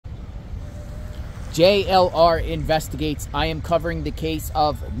JLR Investigates. I am covering the case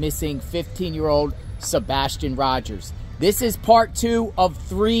of missing 15-year-old Sebastian Rogers. This is part 2 of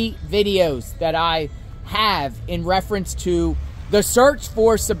 3 videos that I have in reference to the search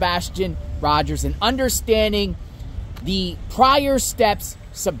for Sebastian Rogers and understanding the prior steps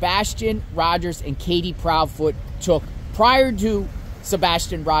Sebastian Rogers and Katie Proudfoot took prior to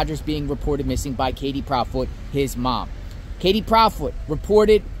Sebastian Rogers being reported missing by Katie Proudfoot, his mom. Katie Proudfoot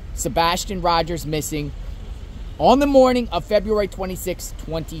reported Sebastian Rogers missing on the morning of February 26,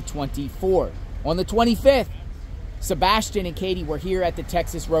 2024. On the 25th, Sebastian and Katie were here at the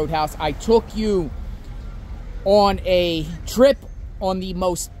Texas Roadhouse. I took you on a trip on the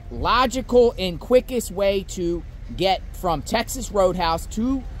most logical and quickest way to get from Texas Roadhouse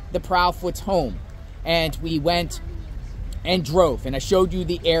to the Proudfoot's home. And we went and drove, and I showed you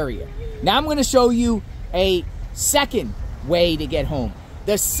the area. Now I'm going to show you a second way to get home.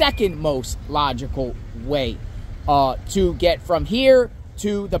 The second most logical way to get from here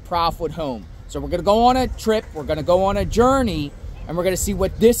to the Proudfoot home. So we're going to go on a trip, we're going to go on a journey, and we're going to see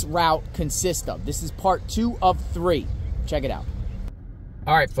what this route consists of. This is part 2 of 3. Check it out.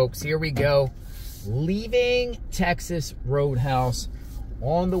 All right, folks, here we go. Leaving Texas Roadhouse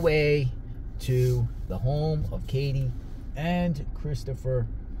on the way to the home of Katie and Christopher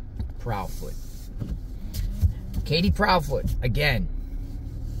Proudfoot. Katie Proudfoot, again,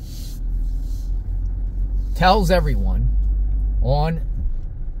 tells everyone on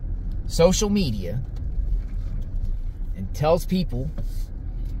social media and tells people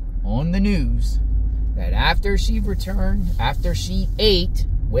on the news that after she returned, after she ate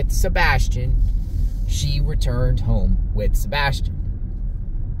with Sebastian, she returned home with Sebastian.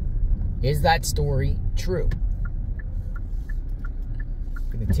 Is that story true?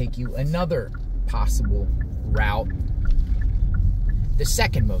 I'm going to take you another possible route, the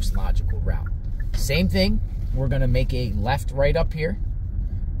second most logical route. Same thing, we're going to make a left right up here.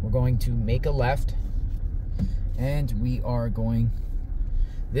 We're going to make a left, and we are going,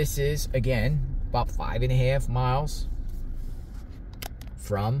 this is, again, about 5.5 miles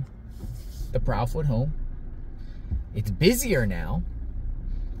from the Proudfoot home. It's busier now.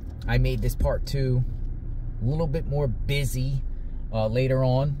 I made this part 2 a little bit more busy later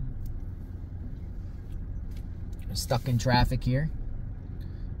on. I'm stuck in traffic here.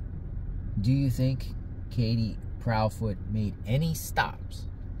 Do you think Katie Proudfoot made any stops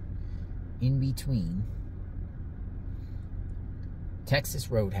in between Texas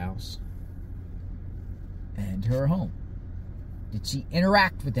Roadhouse and her home? Did she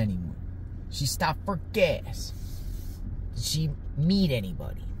interact with anyone? She stopped for gas? Did she meet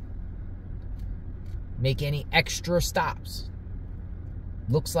anybody? Make any extra stops?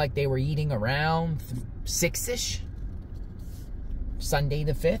 Looks like they were eating around 6-ish. Sunday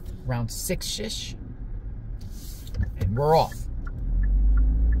the 5th, around 6-ish. And we're off.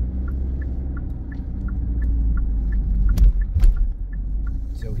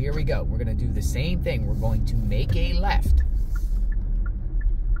 So here we go. We're going to do the same thing. We're going to make a left.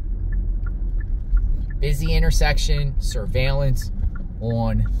 Busy intersection, surveillance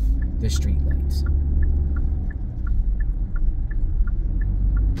on the streetlights.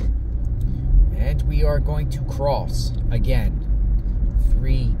 And we are going to cross, again,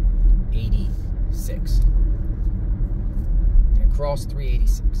 386. And cross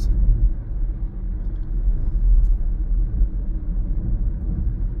 386.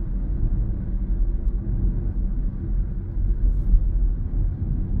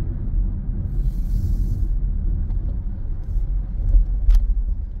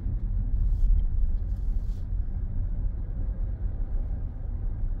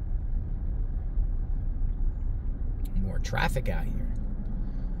 More traffic out here.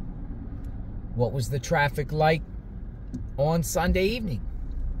 What was the traffic like on Sunday evening?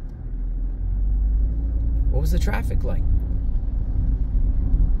 What was the traffic like?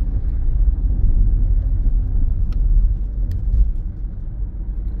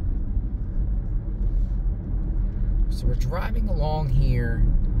 So we're driving along here,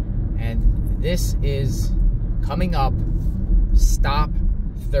 and this is coming up Stop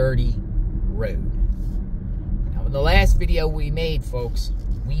 30 Road. Now, in the last video we made, folks,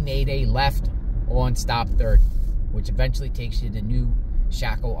 we made a left on Stop 30, which eventually takes you to New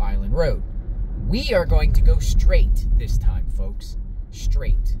Shackle Island Road. We are going to go straight this time, folks.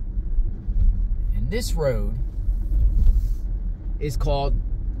 Straight. And this road is called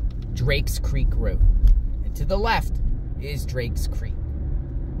Drake's Creek Road. And to the left is Drake's Creek.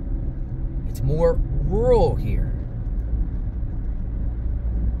 It's more rural here.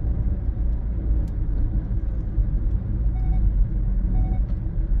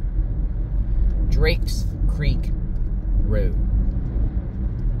 Drakes Creek Road.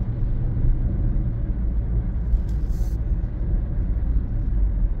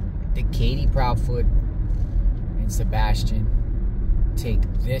 Did Katie Proudfoot and Sebastian take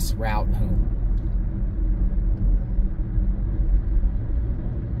this route home?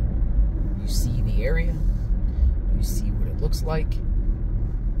 You see the area, you see what it looks like.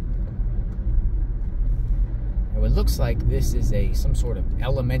 Now it looks like this is some sort of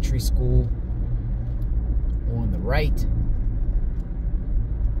elementary school on the right. It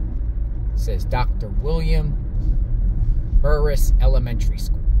says Dr. William Burris Elementary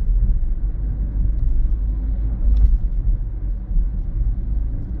School.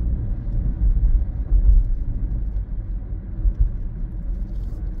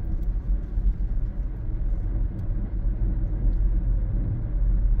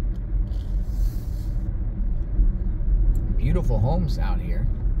 Beautiful homes out here.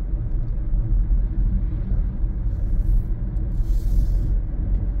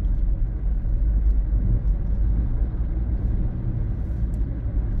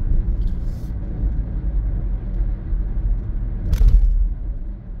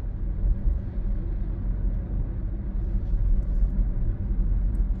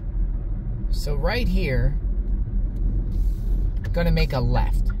 So right here, we're going to make a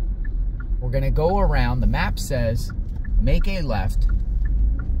left. We're going to go around. The map says make a left,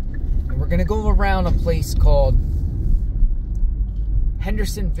 and we're going to go around a place called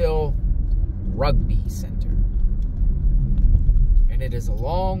Hendersonville Rugby Center, and it is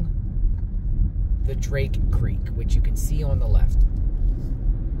along the Drake Creek, which you can see on the left.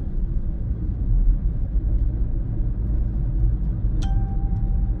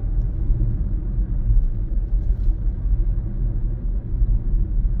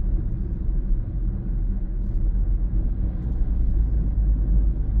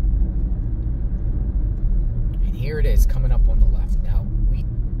 Here it is, coming up on the left. Now,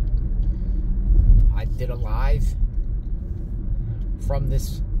 I did a live from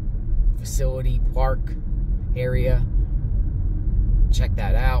this facility park area. Check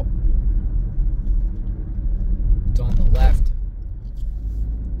that out. It's on the left.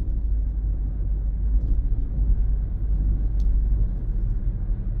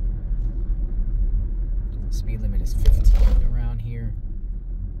 Speed limit is 15 around here.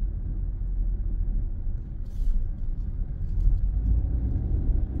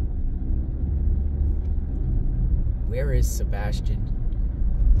 Where is Sebastian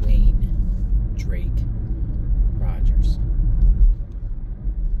Wayne Drake Rogers?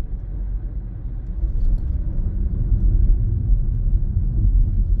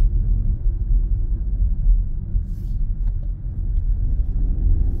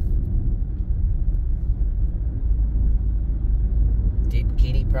 Did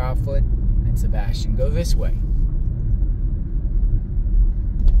Katie Proudfoot and Sebastian go this way?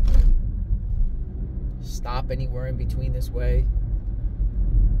 Stop anywhere in between this way,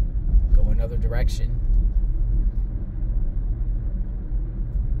 go another direction.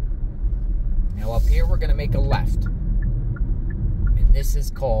 Now up here we're going to make a left, and this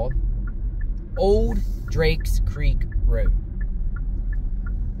is called Old Drakes Creek Road.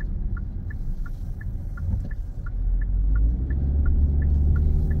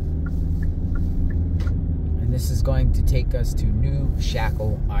 And this is going to take us to New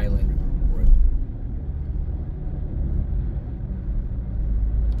Shackle Island Road.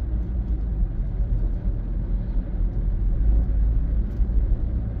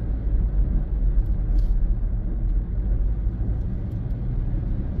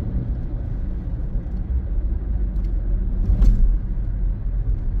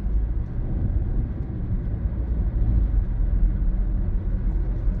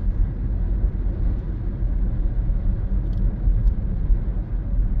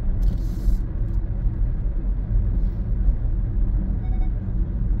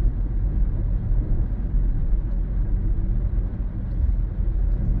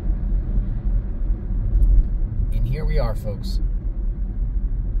 Here we are, folks.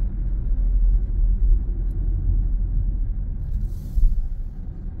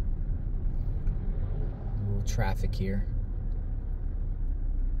 A little traffic here.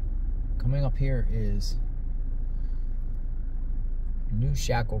 Coming up here is New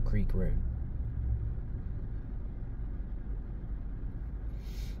Shackle Creek Road.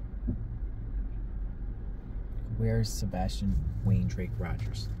 Where's Sebastian Wayne Drake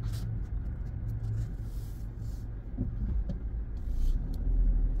Rogers?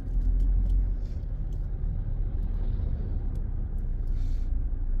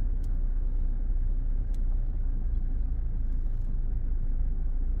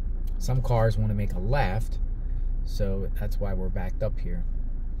 Some cars want to make a left, so that's why we're backed up here.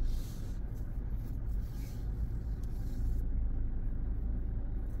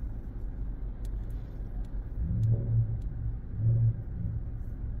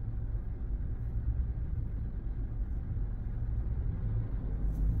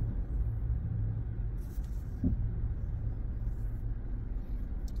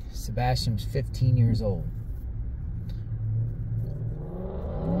 Sebastian's 15 years old.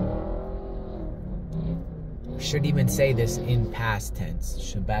 I shouldn't even say this in past tense.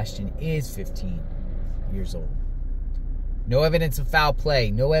 Sebastian is 15 years old. No evidence of foul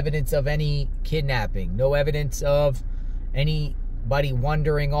play. No evidence of any kidnapping. No evidence of anybody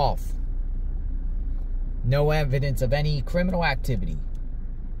wandering off. No evidence of any criminal activity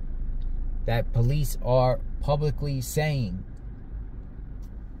that police are publicly saying.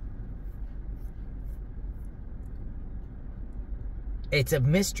 It's a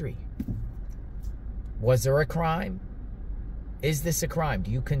mystery. Was there a crime? Is this a crime? Do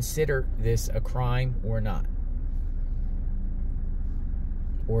you consider this a crime or not?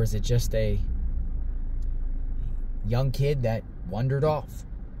 Or is it just a young kid that wandered off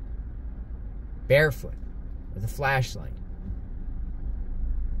barefoot with a flashlight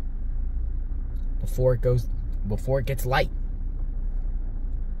before it gets light?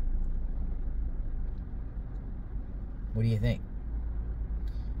 What do you think?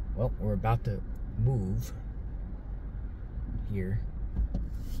 Well, we're about to move here.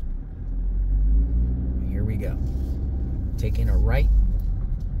 Here we go. Taking a right.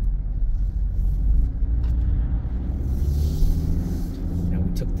 Now,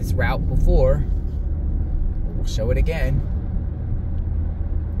 we took this route before. We'll show it again.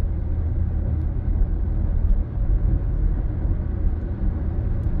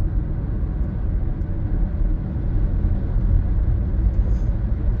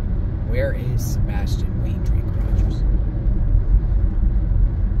 Where is Sebastian Wayne Drake Rogers?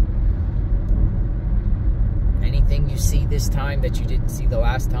 Anything you see this time that you didn't see the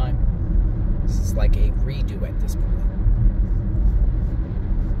last time? This is like a redo at this point.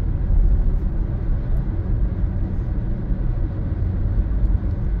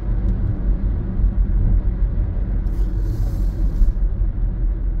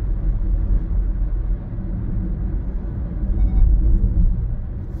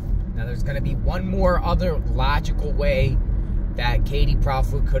 There's going to be one more other logical way that Katie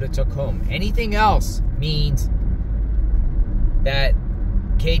Proudfoot could have took home. Anything else means that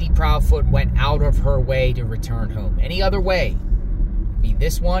Katie Proudfoot went out of her way to return home. Any other way, be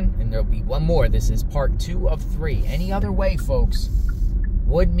this one, and there'll be one more. This is part 2 of 3. Any other way, folks,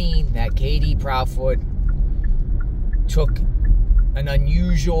 would mean that Katie Proudfoot took an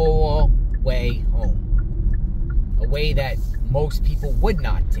unusual way home. A way that most people would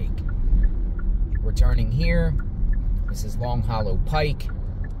not take. We're turning here. This is Long Hollow Pike.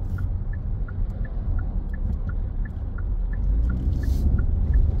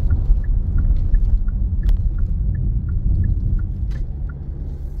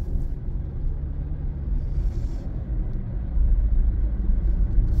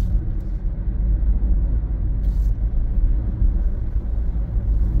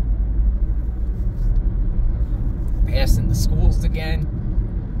 Passing the schools again.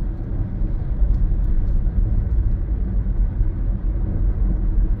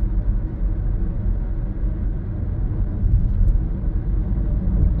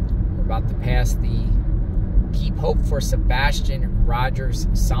 About to pass the Keep Hope for Sebastian Rogers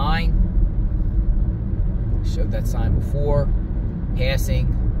sign. Showed that sign before. Passing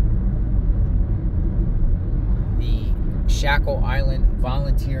the Shackle Island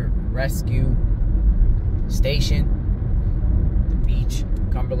Volunteer Rescue Station. The Beach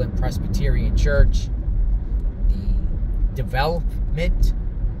Cumberland Presbyterian Church. The development.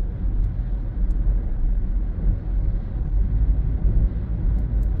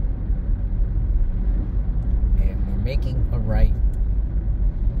 Making a right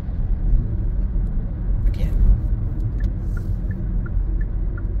again.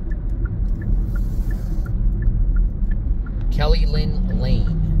 Kelly Lynn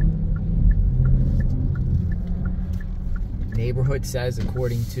Lane. Neighborhood says,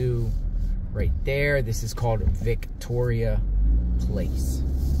 according to right there, this is called Victoria Place.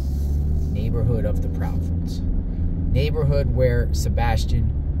 Neighborhood of the Proudfoots. Neighborhood where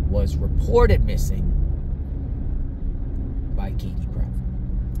Sebastian was reported missing by Katie Proudfoot.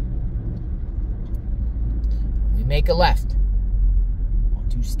 We make a left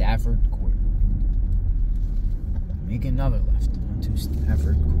onto Stafford Court. Make another left onto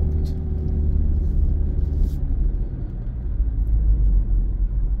Stafford Court.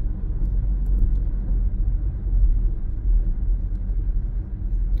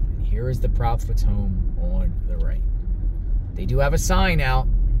 is the Proudfoot's home on the right. They do have a sign out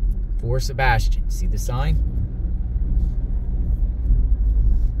for Sebastian. See the sign?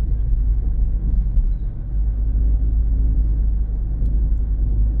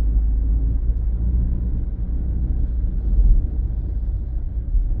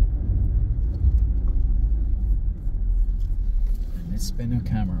 And let's spin our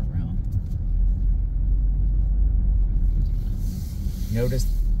camera around. Notice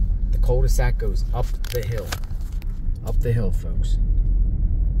the cul-de-sac goes up the hill. Up the hill, folks.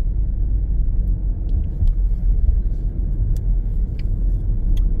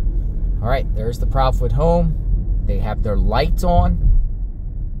 All right, there's the Proudfoot home. They have their lights on.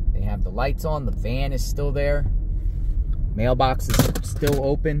 They have the lights on. The van is still there. Mailbox is still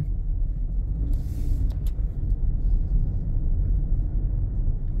open.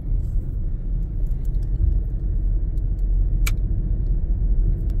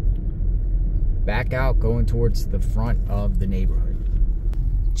 Back out, going towards the front of the neighborhood.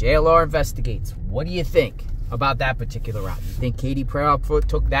 JLR investigates. What do you think about that particular route? You think Katie Proudfoot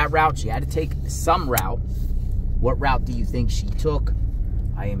took that route? She had to take some route. What route do you think she took?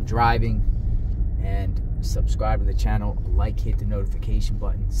 I am driving. And subscribe to the channel. Like, hit the notification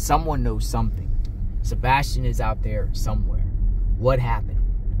button. Someone knows something. Sebastian is out there somewhere. What happened?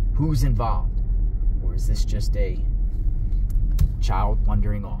 Who's involved? Or is this just a child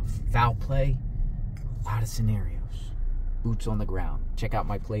wandering off? Foul play? A lot of scenarios. Boots on the ground. Check out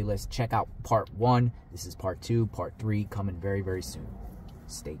my playlist. Check out part 1. This is part 2. Part 3 coming very, very soon.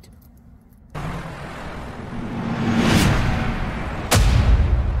 Stay tuned.